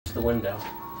the window.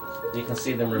 You can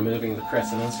see them removing the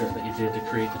crescent insert that you did to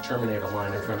create the terminator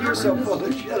line in front of You're the so window. full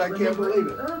of shit, I can't believe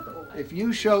it. If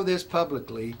you show this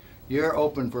publicly, you're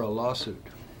open for a lawsuit.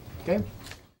 Okay?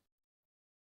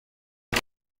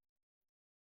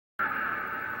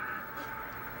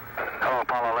 Hello,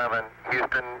 Apollo 11.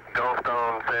 Houston,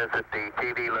 Goldstone says that the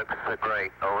TV looks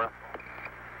great. Over.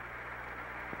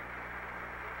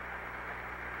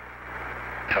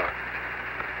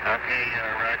 Okay,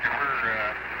 Roger, we're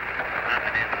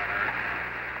knocking in on Earth.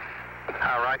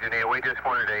 Roger, Neil, we just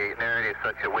wanted a narrative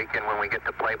such that we can, when we get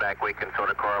the playback, we can sort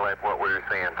of correlate what we're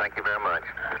seeing. Thank you very much.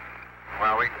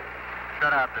 Well, we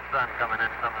shut out the sun coming in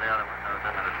some of the other windows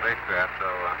into the spacecraft, so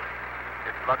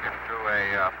it's looking through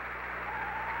the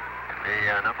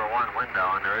number one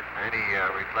window, and there isn't any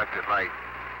reflected light.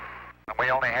 We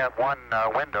only have one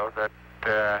window that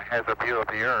has a view of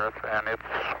the Earth, and it's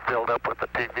filled up with the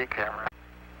TV camera.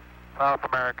 South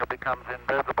America becomes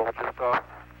invisible just off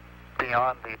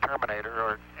beyond the terminator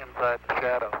or inside the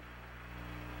shadow.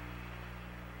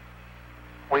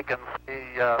 We can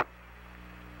see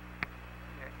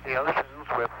the oceans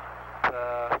with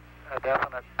a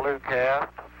definite blue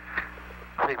cast.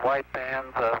 See white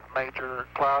bands of major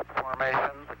cloud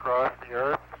formations across the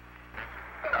Earth.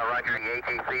 Roger, the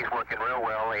ATC is working real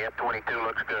well. The F-22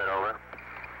 looks good, over.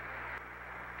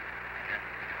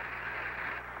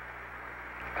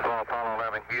 Hello, Apollo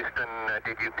 11, Houston,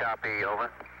 did you copy,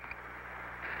 over?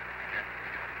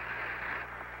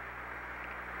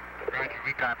 Roger,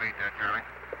 we copied, Charlie.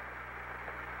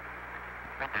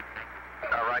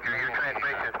 Roger, your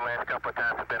transmissions the last couple of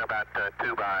times have been about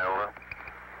 2 by, over.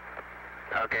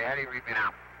 Okay, how do you read me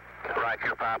now? Right,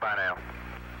 you're 5 by now.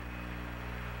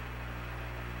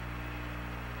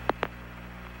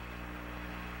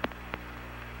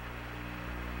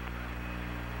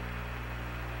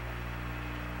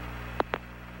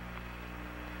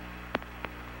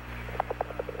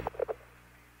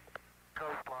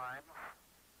 Coastline.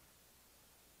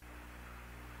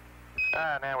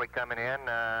 Now we're coming in.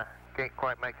 Can't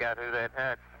quite make out who that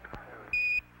had.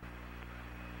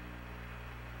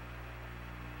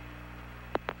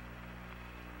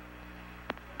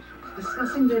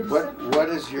 What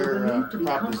is your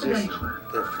proposition?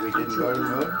 That we didn't go to the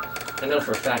moon? I know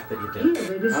for a fact that you did.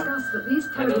 Huh?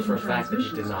 I know for a fact that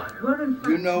you did not.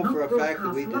 You know for a fact that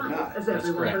we did not. That's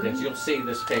correct, and you'll see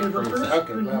this tape proves that.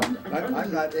 Okay, well,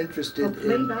 I'm not interested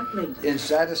in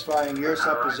satisfying your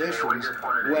suppositions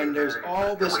when there's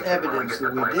all this evidence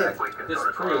that we did. This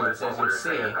proves, as you see,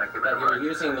 that you were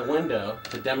using the window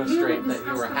to demonstrate that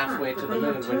you were halfway to the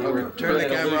moon when you were Turn the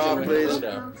doing an camera off, illusion with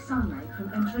the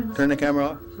please. window. Turn the camera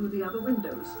off. Through the other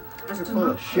windows. You're full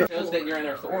of shit. It shows that you're in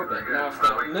Earth orbit. Now, if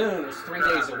the moon is 3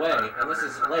 days away, and this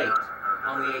is late,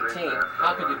 on the 18th,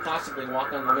 how could you possibly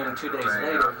walk on the moon 2 days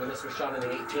later when this was shot on the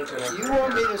 18th? You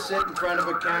want me to sit in front of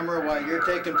a camera while you're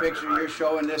taking pictures, you're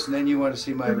showing this, and then you want to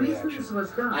see my reaction?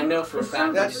 I know for a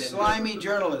fact that That's you didn't. slimy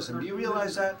journalism. Do you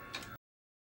realize that?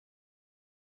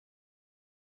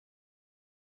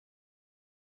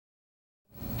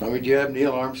 I mean, do you have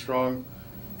Neil Armstrong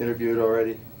interviewed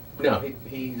already? No,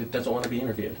 he doesn't want to be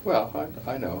interviewed. Well,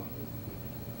 I know.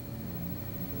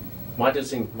 Why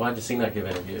does he not give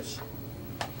interviews?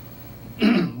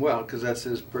 Well, because that's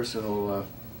his personal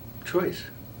choice.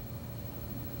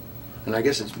 And I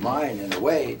guess it's mine, in a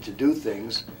way, to do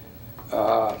things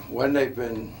when they've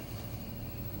been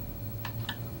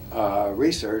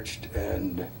researched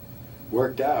and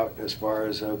worked out as far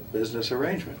as a business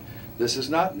arrangement. This is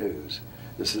not news.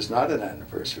 This is not an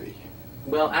anniversary.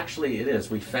 Well, actually it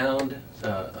is. We found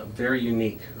a very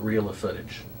unique reel of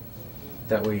footage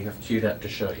that we have queued up to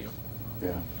show you.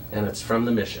 Yeah. And it's from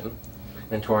the mission.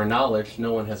 And to our knowledge,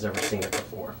 no one has ever seen it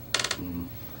before. Mm-hmm.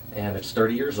 And it's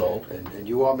 30 years old. And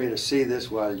you want me to see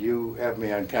this while you have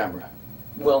me on camera?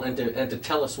 Well, and to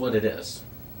tell us what it is.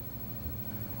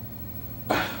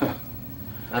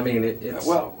 I mean, it's...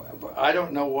 Well, I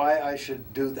don't know why I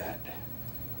should do that.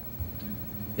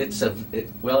 It's a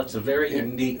very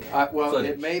unique well,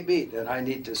 footage. it may be that I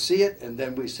need to see it, and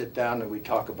then we sit down and we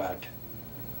talk about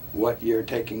what you're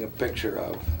taking a picture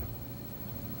of.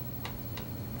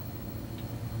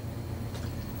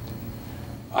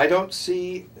 I don't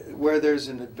see where there's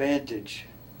an advantage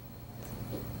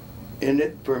in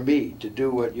it for me to do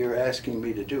what you're asking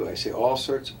me to do. I see all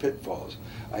sorts of pitfalls.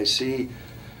 I see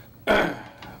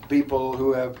people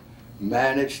who have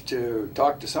managed to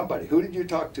talk to somebody. Who did you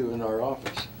talk to in our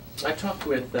office? I talked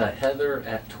with Heather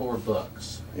at Tor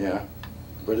Books. Yeah,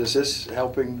 but is this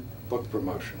helping book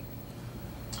promotion?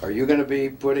 Are you going to be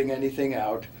putting anything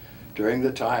out during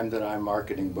the time that I'm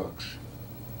marketing books?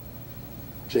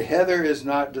 See, Heather does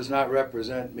not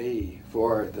represent me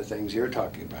for the things you're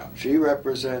talking about. She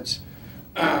represents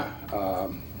a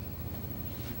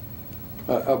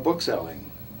book selling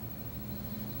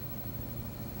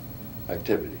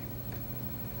activity.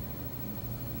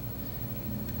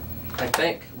 I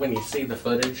think when you see the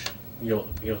footage, you'll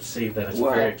see that it's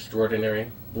Well, very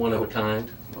extraordinary, one of a kind,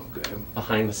 Okay.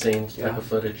 behind the scenes type Yeah. of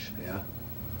footage. Yeah.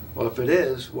 Well, if it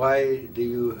is, why do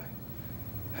you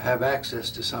have access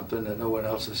to something that no one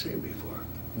else has seen before?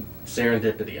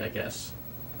 Serendipity, I guess.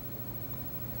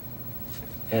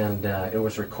 And it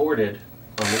was recorded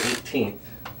on the 18th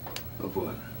Of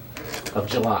what? of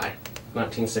July,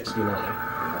 1969.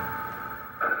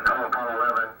 Apollo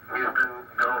 11, Houston,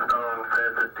 Goldstone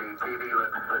says that the TV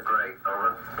looks great.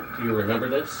 Over. Do you remember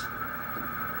this?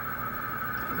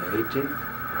 On the 18th?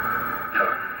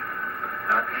 Sure.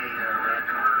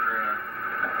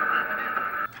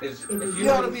 Okay, You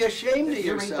ought to be ashamed of if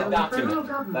you read the yourself.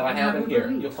 document that I have in here,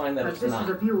 you'll find that it's not.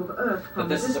 That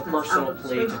this is a personal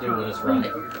plea to do what is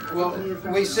right. Well,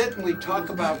 we sit and we talk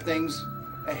about things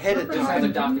ahead of This is the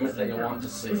time. document that you'll want to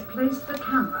see. Place the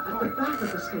camera at the back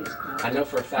of the spacecraft. I know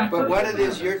for a fact But that what it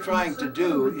is you're trying to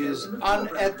do is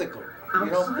unethical. You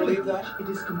don't believe that? It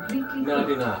is completely No, I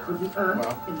do not. with the Earth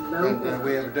Well, in low then orbit.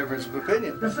 we have a difference of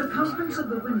opinion. The circumference of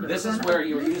the window. This is where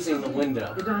you're using the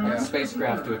window of the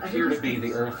spacecraft to appear to be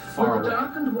the Earth far away.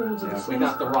 We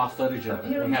got the raw footage of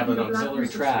it. We have an auxiliary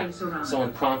track,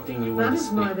 someone prompting you when That to is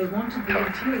why speak. they wanted the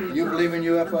interior. You believe in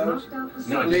UFOs?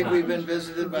 No, I You do believe not. we've been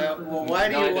visited by? Well, why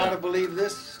do No, I you want to don't. believe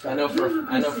this? I know for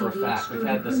a fact we've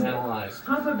had this analyzed,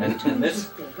 and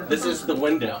this is the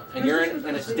window, and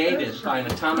and it's dated by an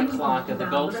atomic clock at the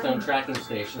Goldstone tracking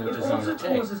station, which It is on also the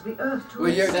tape. causes the Earth to Well,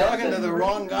 you're Said talking to that- the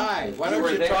wrong guy. Why You don't were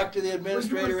you there. talk to the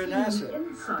administrator at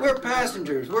NASA? We're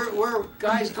passengers. We're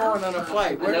guys going on a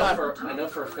flight. I We're not. know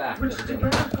for a fact which that it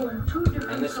didn't. together form two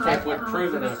different And this sides tape would of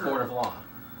prove it in a the court of law.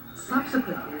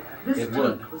 Subsequently, this It tape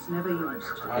would. was never used.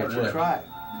 Why don't It you would. try?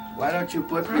 Why don't you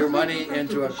put your money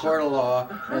into a court of law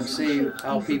and see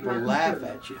how people laugh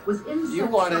at you? You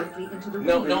want it.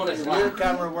 No one has Is your laughed.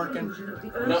 camera working?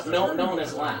 No one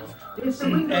has laughed.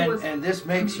 And this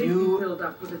makes you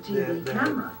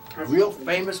the real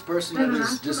famous person that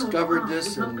has discovered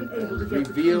this and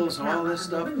reveals all this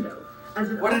stuff.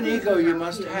 What an ego you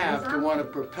must have to want to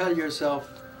propel yourself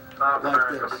like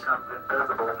this.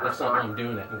 That's not why I'm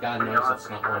doing it, and God knows that's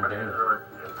not why I'm doing it.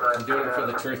 I'm doing it for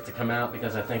the truth to come out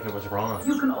because I think it was wrong.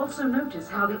 You can also notice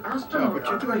how the No, astronaut but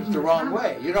you're doing it the wrong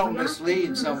way. You don't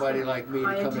mislead somebody like me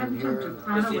to come in here.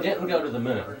 If you didn't go to the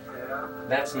moon,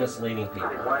 that's misleading people.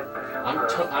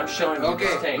 I'm showing you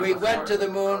this Okay, tape. we went to the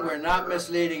moon. We're not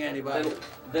misleading anybody.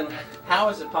 Then how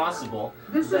is it possible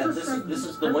that this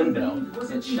is the window?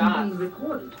 It's shot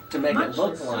to make it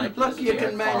look like Look, this is you the can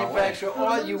Earth far away. manufacture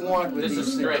all you want with This these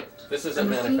is things. straight. This isn't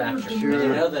manufactured. Sure. You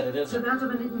know that it to isn't. that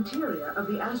of an interior of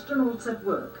the astronauts at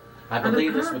work. I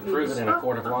believe this would prove it in a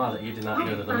court of law that you did not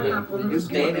go to the moon. It's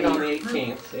dated on the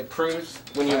 18th. It proves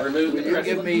when you remove the Will you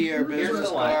crystal. give me your Here's business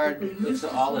the light. card? It's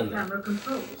all in there. Camera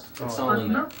controls, It's all but in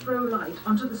there. not throw light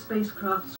onto the spacecraft's